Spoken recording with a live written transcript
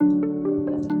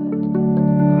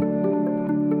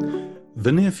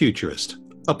The Near Futurist,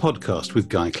 a podcast with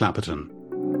Guy Clapperton.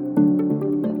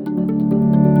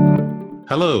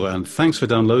 Hello, and thanks for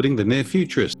downloading The Near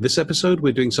Futurist. This episode,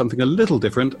 we're doing something a little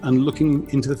different and looking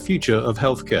into the future of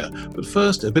healthcare. But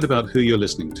first, a bit about who you're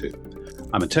listening to.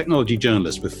 I'm a technology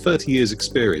journalist with 30 years'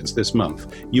 experience this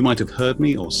month. You might have heard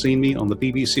me or seen me on the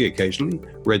BBC occasionally,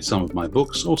 read some of my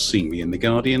books, or seen me in The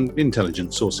Guardian,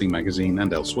 Intelligent Sourcing magazine,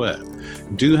 and elsewhere.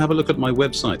 Do have a look at my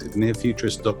website at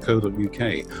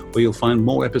nearfuturist.co.uk, where you'll find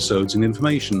more episodes and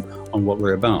information on what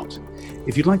we're about.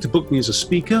 If you'd like to book me as a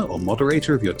speaker or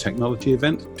moderator of your technology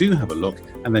event, do have a look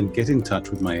and then get in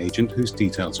touch with my agent, whose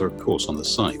details are, of course, on the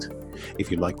site.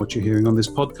 If you like what you're hearing on this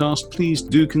podcast, please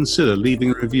do consider leaving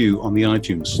a review on the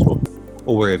iTunes store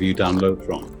or wherever you download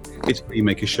from. It's how you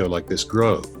make a show like this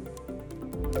grow.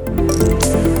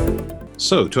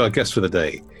 So, to our guest for the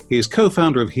day. He is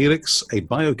co-founder of Helix, a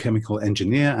biochemical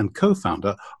engineer and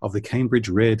co-founder of the Cambridge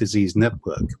Rare Disease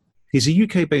Network. He's a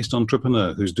UK-based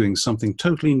entrepreneur who's doing something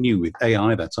totally new with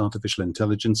AI, that's artificial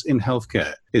intelligence, in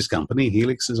healthcare. His company,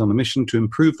 Helix, is on a mission to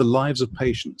improve the lives of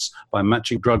patients by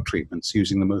matching drug treatments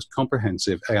using the most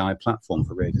comprehensive AI platform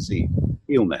for rare disease,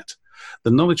 HealNet.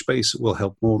 The knowledge base will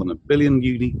help more than 1 billion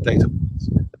unique data points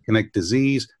that connect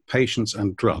disease, patients,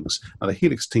 and drugs. Now, the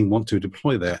Helix team want to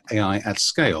deploy their AI at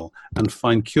scale and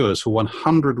find cures for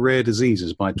 100 rare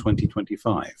diseases by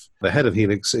 2025. The head of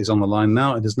Helix is on the line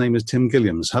now, and his name is Tim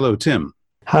Gilliams. Hello, Tim.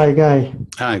 Hi, Guy.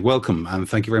 Hi, welcome, and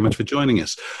thank you very much for joining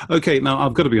us. Okay, now,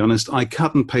 I've got to be honest, I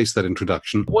cut and paste that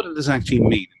introduction. What does this actually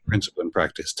mean in principle and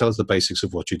practice? Tell us the basics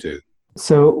of what you do.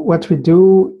 So what we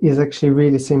do is actually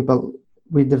really simple.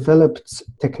 We developed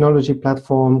a technology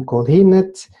platform called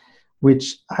HealNet,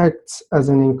 which acts as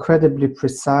an incredibly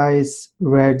precise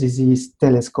rare disease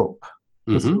telescope.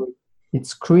 So it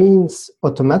screens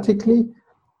automatically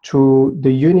through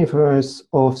the universe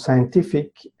of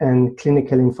scientific and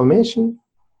clinical information,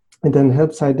 and then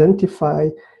helps identify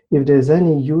if there's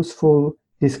any useful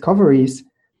discoveries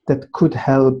that could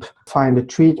help find a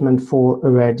treatment for a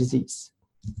rare disease.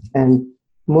 And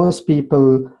most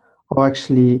people are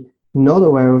actually not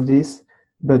aware of this,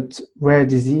 but rare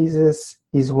diseases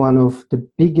is one of the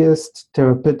biggest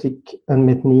therapeutic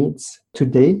unmet needs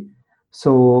today.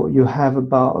 So you have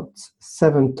about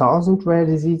 7,000 rare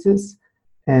diseases,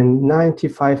 and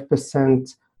 95%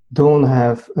 don't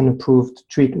have an approved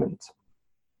treatment.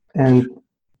 And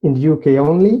in the UK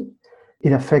only,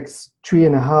 it affects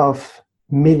 3.5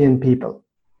 million people.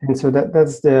 And so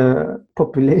that's the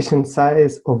population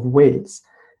size of Wales.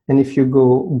 And if you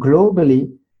go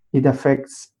globally, it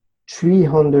affects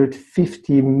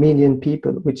 350 million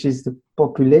people, which is the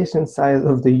population size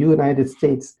of the United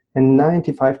States, and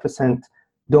 95%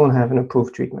 don't have an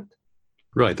approved treatment.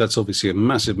 Right, that's obviously a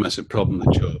massive, massive problem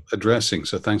that you're addressing,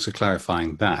 so thanks for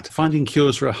clarifying that. Finding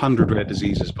cures for 100 rare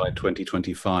diseases by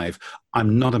 2025,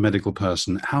 I'm not a medical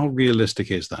person. How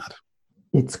realistic is that?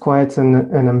 It's quite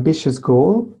an ambitious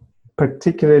goal,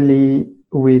 particularly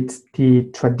with the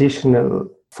traditional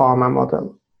pharma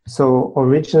model. So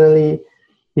originally,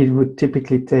 it would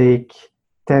typically take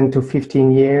 10 to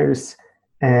 15 years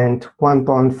and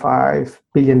 1.5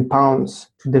 billion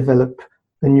pounds to develop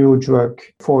a new drug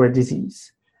for a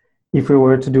disease. If we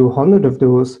were to do 100 of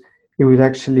those, it would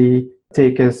actually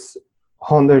take us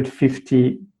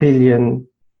 150 billion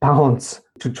pounds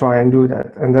to try and do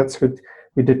that. And that's with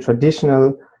the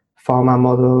traditional pharma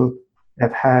model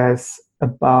that has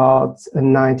about a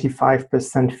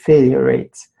 95% failure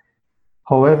rate.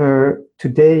 However,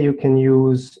 today you can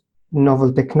use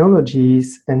novel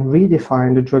technologies and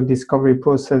redefine the drug discovery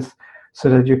process so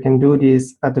that you can do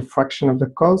this at a fraction of the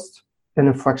cost and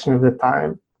a fraction of the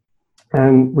time.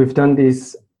 And we've done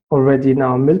this already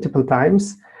now multiple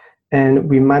times, and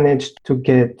we managed to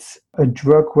get a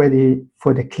drug ready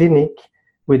for the clinic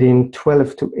within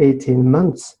 12 to 18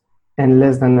 months and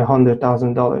less than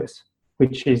 $100,000,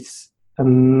 which is a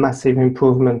massive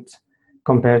improvement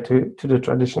compared to the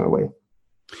traditional way.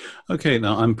 Okay,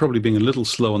 now I'm probably being a little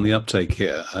slow on the uptake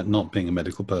here, not being a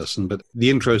medical person, but the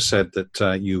intro said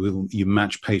that you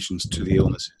match patients to the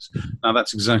illnesses. Now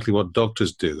that's exactly what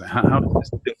doctors do. How does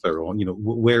this differ, or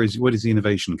where does the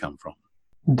innovation come from?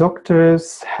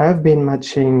 Doctors have been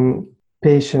matching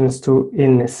patients to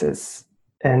illnesses,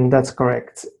 and that's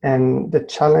correct. And the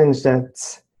challenge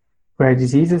that rare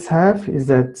diseases have is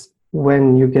that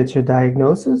when you get your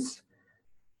diagnosis,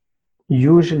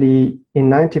 usually in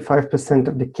 95%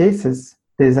 of the cases,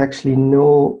 there's actually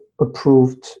no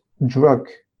approved drug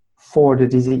for the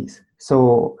disease.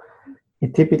 So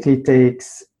it typically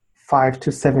takes 5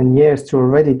 to 7 years to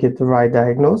already get the right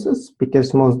diagnosis,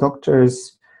 because most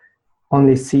doctors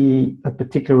only see a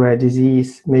particular rare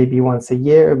disease maybe once a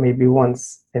year, maybe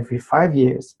once every 5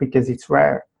 years because it's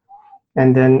rare.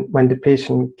 And then when the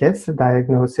patient gets the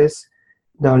diagnosis,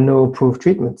 there are no approved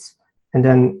treatments. And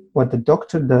then what the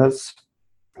doctor does,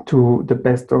 to the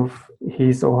best of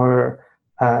his or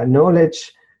her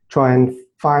knowledge, try and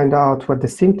find out what the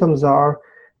symptoms are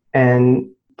and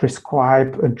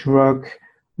prescribe a drug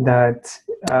that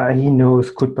he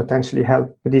knows could potentially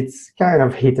help. But it's kind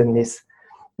of hit and miss.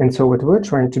 And so what we're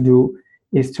trying to do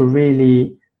is to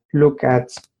really look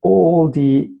at all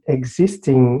the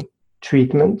existing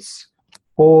treatments,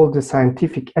 all the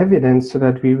scientific evidence, so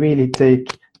that we really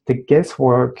take the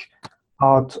guesswork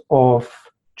out of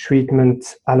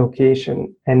treatment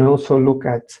allocation and also look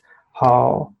at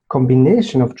how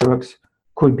combination of drugs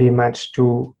could be matched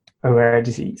to a rare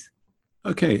disease.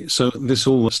 Okay, so this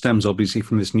all stems obviously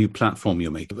from this new platform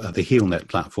you're making, the HealNet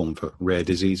platform for rare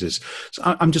diseases. So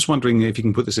I'm just wondering if you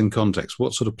can put this in context.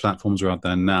 What sort of platforms are out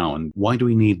there now and why do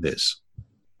we need this?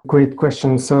 Great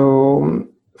question. So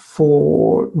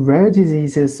for rare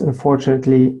diseases,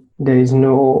 unfortunately, there is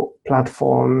no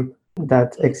platform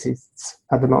that exists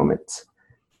at the moment.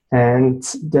 And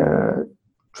the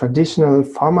traditional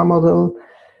pharma model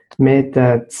made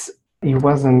that it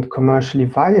wasn't commercially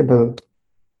viable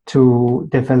to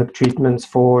develop treatments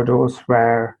for those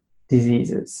rare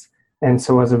diseases. And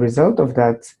so as a result of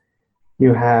that,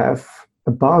 you have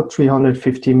about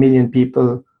 350 million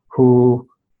people who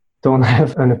don't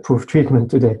have an approved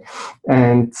treatment today.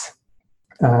 And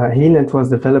HealNet was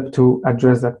developed to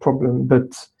address that problem,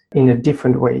 but in a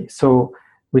different way. So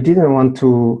we didn't want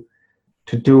to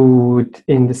do it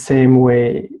in the same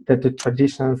way that the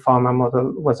traditional pharma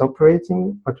model was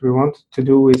operating. What we wanted to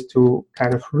do is to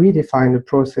kind of redefine the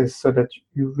process so that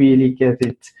you really get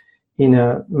it in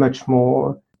a much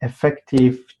more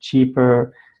effective,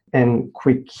 cheaper, and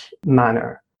quick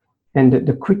manner. And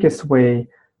the quickest way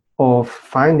of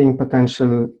finding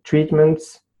potential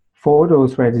treatments for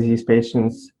those rare disease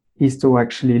patients is to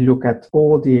actually look at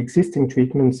all the existing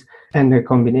treatments and their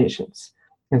combinations.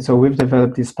 And so we've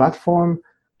developed this platform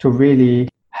to really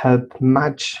help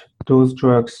match those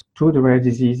drugs to the rare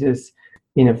diseases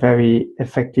in a very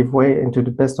effective way. And to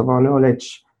the best of our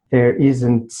knowledge, there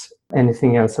isn't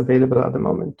anything else available at the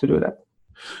moment to do that.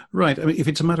 Right. I mean, if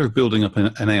it's a matter of building up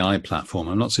an AI platform,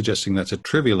 I'm not suggesting that's a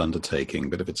trivial undertaking,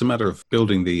 but if it's a matter of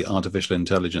building the artificial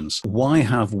intelligence, why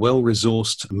have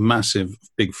well-resourced, massive,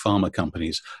 big pharma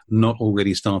companies not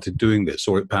already started doing this?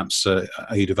 Or perhaps are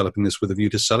you developing this with a view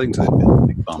to selling to the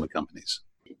big pharma companies?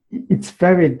 It's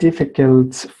very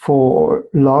difficult for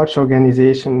large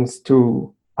organizations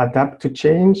to adapt to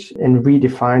change and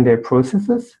redefine their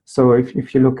processes. So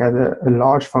if you look at a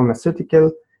large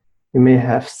pharmaceutical, you may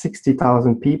have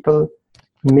 60,000 people,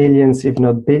 millions, if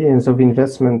not billions, of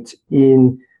investment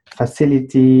in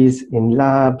facilities, in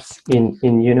labs, in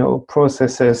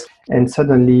processes. And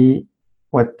suddenly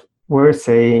what we're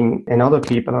saying and other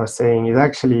people are saying is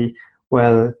actually,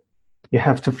 well, you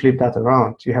have to flip that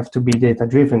around. You have to be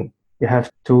data-driven. You have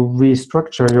to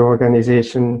restructure your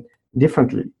organization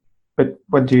differently. But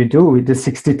what do you do with the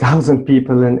 60,000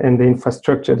 people and the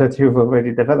infrastructure that you've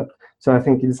already developed? So I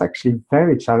think it's actually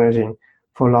very challenging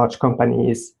for large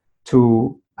companies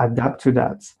to adapt to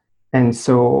that. And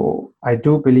so I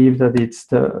do believe that it's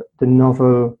the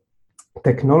novel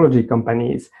technology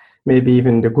companies, maybe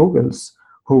even the Googles,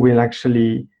 who will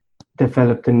actually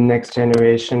develop the next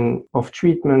generation of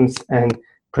treatments and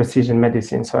precision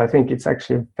medicine. So I think it's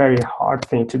actually a very hard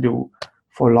thing to do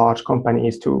for large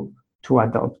companies to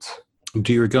adopt.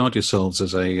 Do you regard yourselves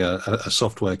as a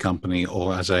software company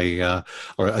or as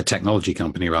or a technology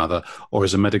company rather, or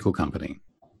as a medical company?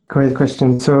 Great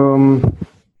question. So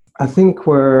I think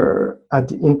we're at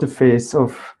the interface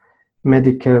of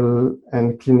medical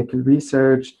and clinical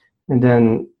research and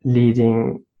then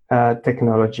leading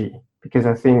technology, because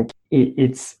I think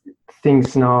it's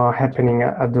things now happening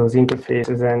at those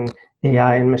interfaces, and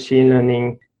AI and machine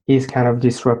learning is kind of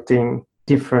disrupting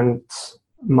different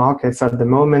markets at the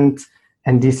moment.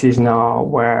 And this is now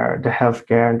where the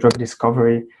healthcare and drug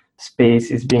discovery space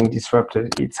is being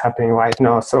disrupted. It's happening right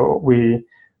now. So we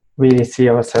really see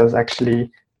ourselves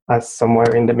actually as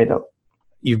somewhere in the middle.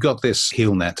 You've got this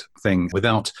HealNet thing.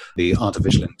 Without the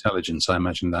artificial intelligence, I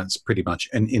imagine that's pretty much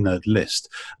an inert list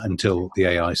until the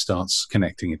AI starts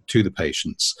connecting it to the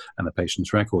patients and the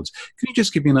patient's records. Can you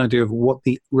just give me an idea of what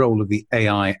the role of the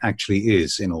AI actually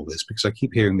is in all this? Because I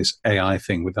keep hearing this AI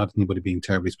thing without anybody being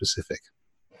terribly specific.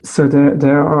 So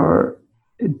there are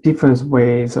different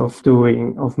ways of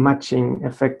matching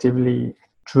effectively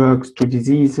drugs to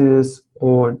diseases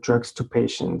or drugs to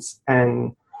patients.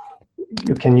 And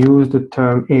you can use the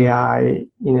term AI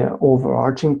in an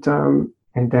overarching term,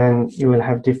 and then you will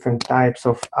have different types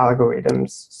of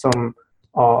algorithms. Some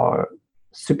are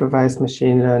supervised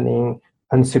machine learning,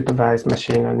 unsupervised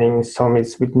machine learning. Some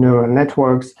is with neural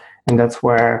networks, and that's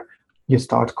where you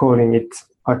start calling it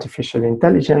artificial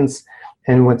intelligence.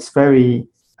 And what's very,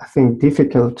 I think,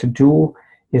 difficult to do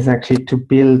is actually to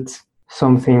build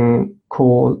something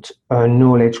called a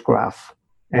knowledge graph.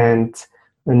 And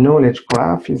a knowledge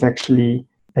graph is actually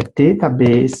a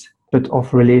database, but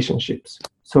of relationships.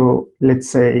 So let's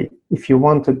say if you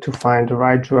wanted to find the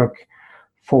right drug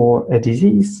for a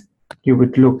disease, you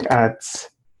would look at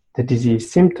the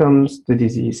disease symptoms, the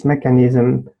disease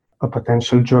mechanism, a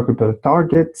potential druggable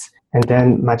target, and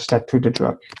then match that to the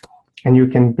drug. And you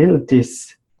can build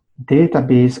this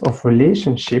database of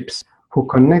relationships who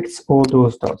connects all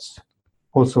those dots,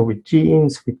 also with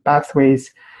genes, with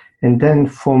pathways. And then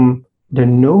from the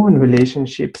known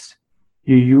relationships,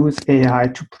 you use AI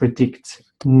to predict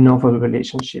novel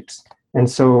relationships. And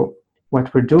so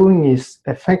what we're doing is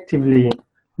effectively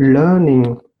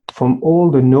learning from all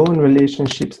the known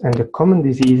relationships and the common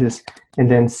diseases,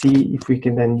 and then see if we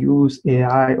can then use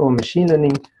AI or machine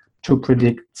learning to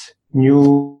predict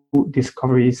new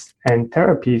discoveries and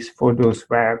therapies for those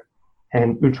rare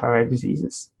and ultra-rare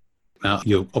diseases. Now,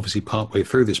 you're obviously partway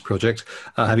through this project.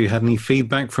 Have you had any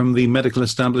feedback from the medical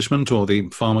establishment or the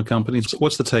pharma companies?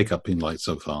 What's the take-up been like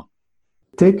so far?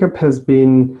 Take-up has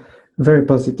been very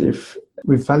positive.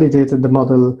 We've validated the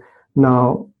model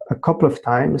now a couple of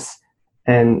times.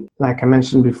 And like I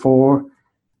mentioned before,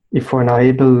 if we're now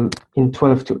able in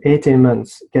 12 to 18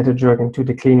 months get a drug into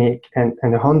the clinic and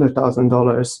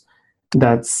 $100,000,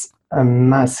 that's a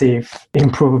massive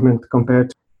improvement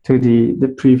compared to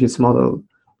the previous model.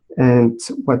 And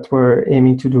what we're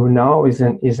aiming to do now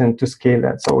isn't to scale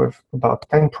that. So we have about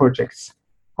 10 projects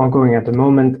ongoing at the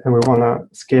moment, and we want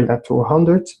to scale that to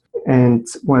 100. And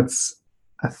what's,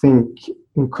 I think,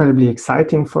 incredibly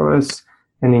exciting for us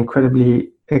and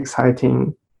incredibly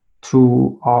exciting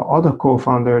to our other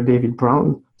co-founder, David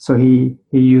Brown. So he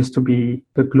used to be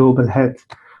the global head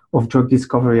of drug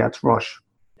discovery at Roche.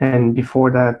 And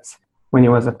before that, when he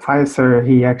was at Pfizer,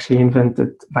 he actually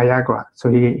invented Viagra. So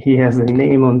he has a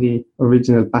name on the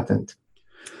original patent.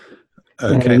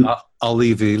 Okay, I'll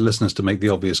leave the listeners to make the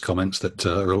obvious comments that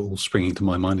are all springing to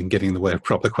my mind and getting in the way of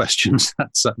proper questions.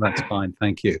 That's fine,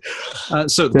 thank you.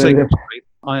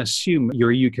 I assume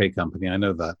you're a UK company, I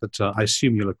know that, but I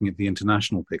assume you're looking at the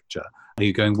international picture. Are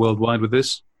you going worldwide with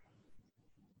this?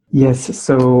 Yes,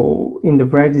 so in the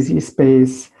rare disease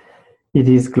space, it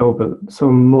is global. So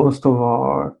most of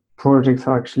our projects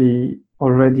are actually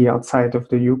already outside of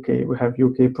the UK. We have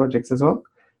UK projects as well,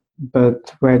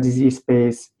 but rare disease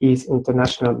space is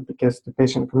international because the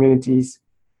patient communities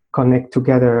connect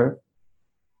together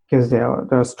because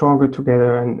they're stronger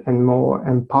together and more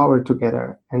empowered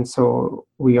together. And so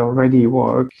we already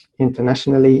work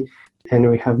internationally,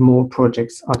 and we have more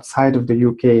projects outside of the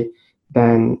UK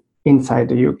than inside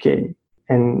the UK.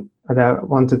 And what I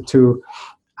wanted to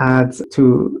add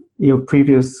to your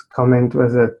previous comment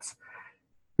was that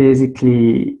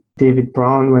basically David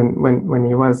Brown, when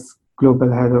he was global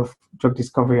head of drug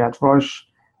discovery at Roche,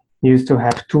 used to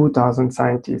have 2,000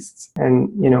 scientists and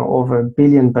over $1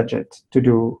 billion budget to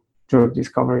do drug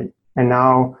discovery. And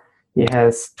now he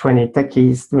has 20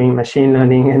 techies doing machine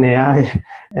learning and AI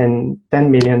and $10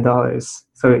 million.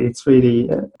 So it's really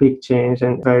a big change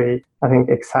and very, I think,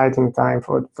 exciting time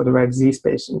for the rare disease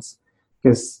patients,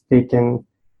 because they can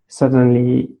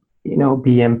suddenly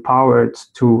be empowered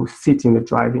to sit in the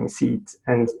driving seat.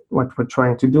 And what we're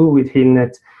trying to do with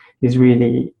HealNet is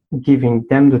really giving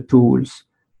them the tools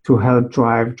to help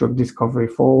drive drug discovery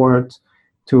forward,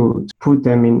 to put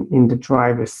them in the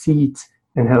driver's seat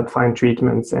and help find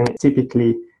treatments. And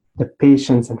typically the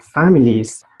patients and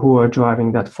families who are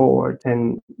driving that forward.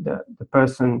 And the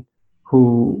person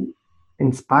who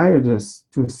inspired us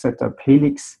to set up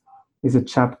Helix is a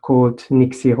chap called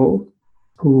Nick Siro,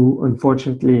 who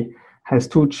unfortunately has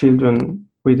 2 children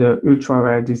with an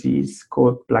ultra-rare disease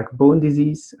called black bone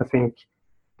disease. I think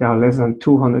there are less than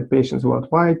 200 patients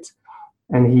worldwide.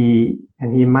 And he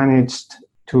managed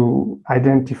to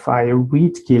identify a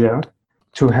weed killer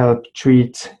to help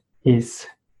treat his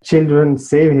children,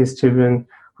 save his children,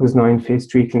 who's now in phase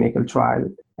 3 clinical trial.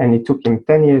 And it took him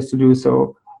 10 years to do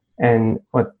so. And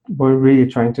what we're really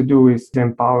trying to do is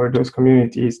empower those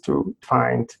communities to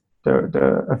find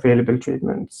the available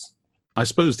treatments. I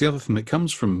suppose the other thing that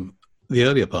comes from the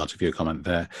earlier part of your comment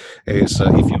there is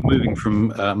if you're moving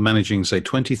from managing, say,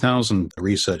 20,000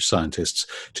 research scientists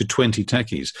to 20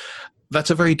 techies, that's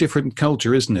a very different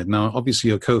culture, isn't it? Now, obviously,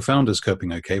 your co-founder's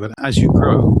coping okay, but as you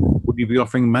grow, would you be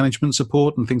offering management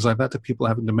support and things like that to people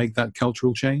having to make that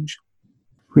cultural change?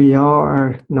 We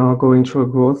are now going through a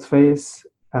growth phase.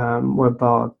 We're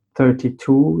about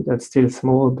 32. That's still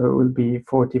small, but we'll be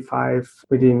 45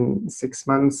 within 6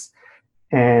 months.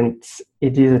 And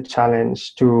it is a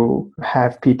challenge to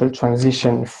have people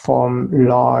transition from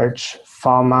large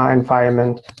pharma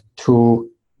environment to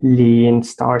lean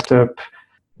startup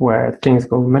where things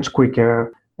go much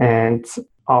quicker and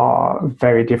are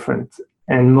very different.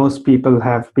 And most people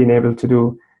have been able to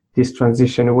do this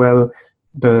transition well,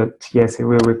 but yes, it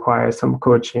will require some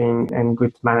coaching and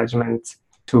good management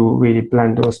to really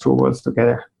blend those two worlds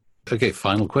together. Okay,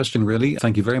 final question really.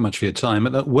 Thank you very much for your time.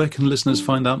 Where can listeners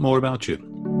find out more about you?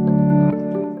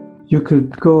 You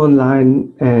could go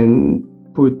online and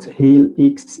put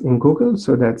HealX in Google.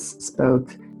 So that's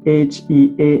spelled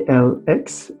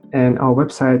HEALX. And our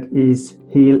website is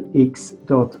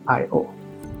healx.io.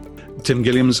 Tim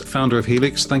Gilliams, founder of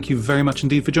HealX, thank you very much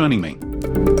indeed for joining me.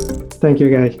 Thank you,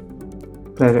 Guy.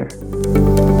 Pleasure.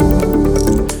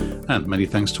 And many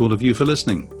thanks to all of you for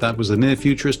listening. That was the Near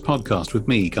Futurist podcast with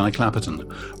me, Guy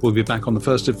Clapperton. We'll be back on the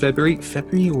 1st of February.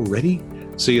 February already?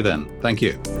 See you then. Thank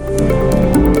you.